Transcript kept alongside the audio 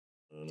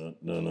Well,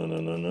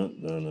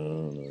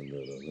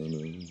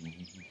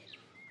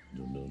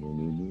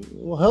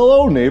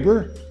 hello,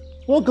 neighbor.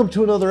 Welcome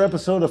to another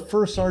episode of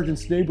First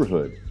Sergeant's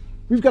Neighborhood.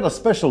 We've got a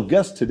special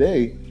guest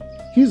today.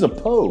 He's a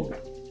POG,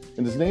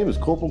 and his name is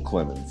Corporal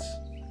Clemens.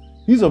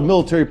 He's a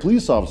military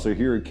police officer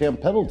here at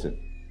Camp Pendleton.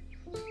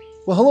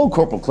 Well, hello,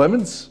 Corporal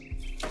Clemens.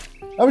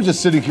 I was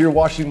just sitting here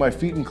washing my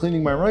feet and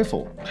cleaning my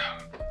rifle.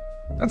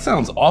 That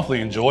sounds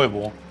awfully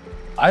enjoyable.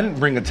 I didn't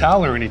bring a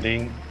towel or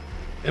anything,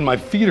 and my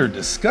feet are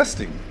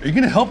disgusting. Are you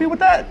gonna help me with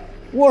that?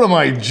 What am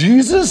I,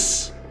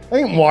 Jesus? I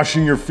ain't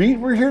washing your feet.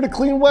 We're here to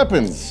clean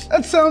weapons.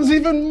 That sounds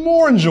even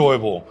more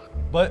enjoyable.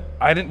 But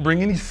I didn't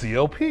bring any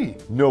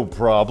CLP. No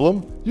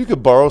problem. You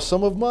could borrow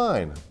some of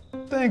mine.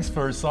 Thanks,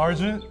 First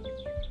Sergeant.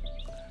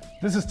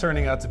 This is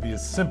turning out to be a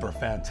super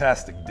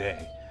fantastic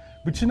day.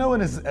 But you know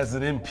what, as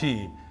an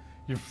MP,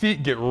 your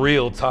feet get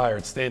real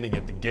tired standing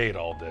at the gate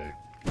all day.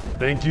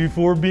 Thank you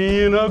for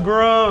being a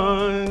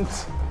grunt.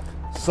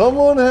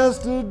 Someone has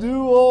to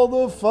do all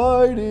the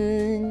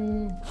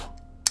fighting.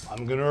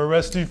 I'm gonna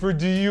arrest you for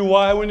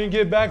DUI when you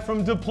get back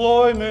from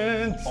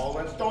deployment.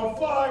 Bullets don't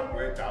fly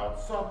without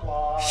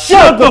supply.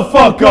 Shut the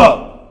fuck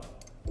up!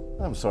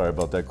 I'm sorry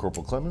about that,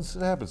 Corporal Clemens.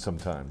 It happens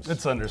sometimes.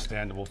 It's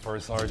understandable,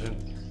 First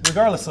Sergeant.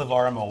 Regardless of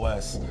our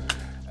MOS,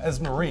 as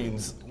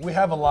Marines, we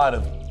have a lot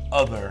of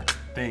other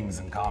things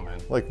in common.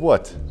 Like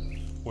what?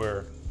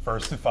 We're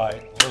first to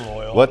fight, we're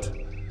loyal. What?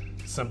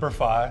 Semper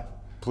Fi.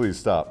 Please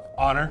stop.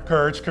 Honor,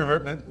 courage,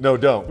 commitment. No,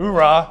 don't.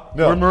 Hoorah,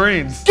 No. we're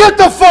Marines. Get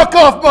the fuck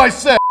off my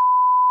set!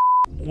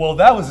 Well,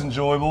 that was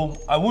enjoyable.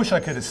 I wish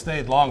I could have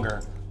stayed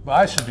longer, but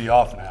I should be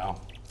off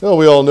now. Well,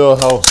 we all know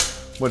how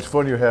much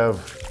fun you have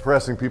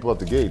harassing people at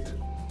the gate.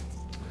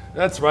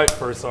 That's right,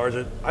 First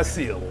Sergeant. I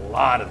see a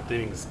lot of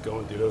things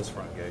going through those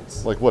front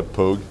gates. Like what,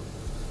 Pogue?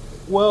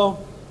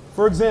 Well,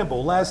 for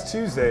example, last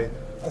Tuesday,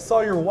 I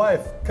saw your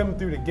wife coming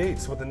through the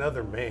gates with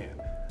another man.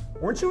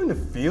 Weren't you in the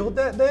field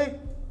that day?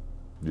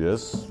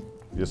 Yes.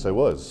 Yes, I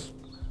was.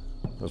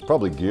 It was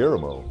probably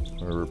Guillermo,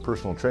 her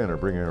personal trainer,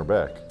 bringing her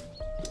back.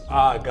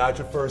 Ah,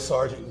 gotcha, First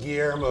Sergeant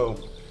Guillermo.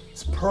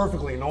 It's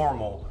perfectly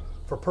normal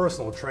for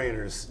personal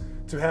trainers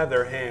to have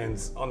their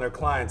hands on their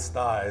clients'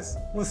 thighs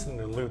listening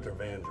to Luther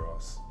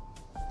Vandross.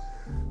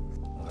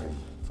 I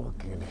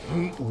fucking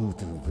hate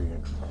Luther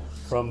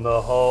Vandross. From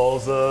the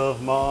halls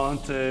of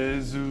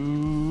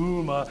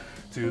Montezuma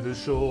to the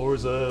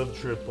shores of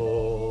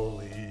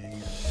Tripoli,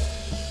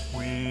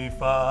 we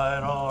fight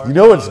our You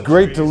know, it's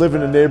great to live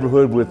in a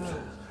neighborhood with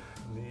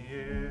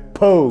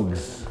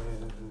Pogues.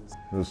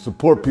 To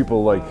support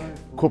people like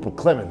Corporal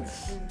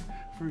Clemens.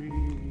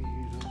 Freedom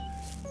to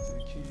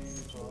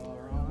keep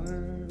our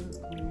honor.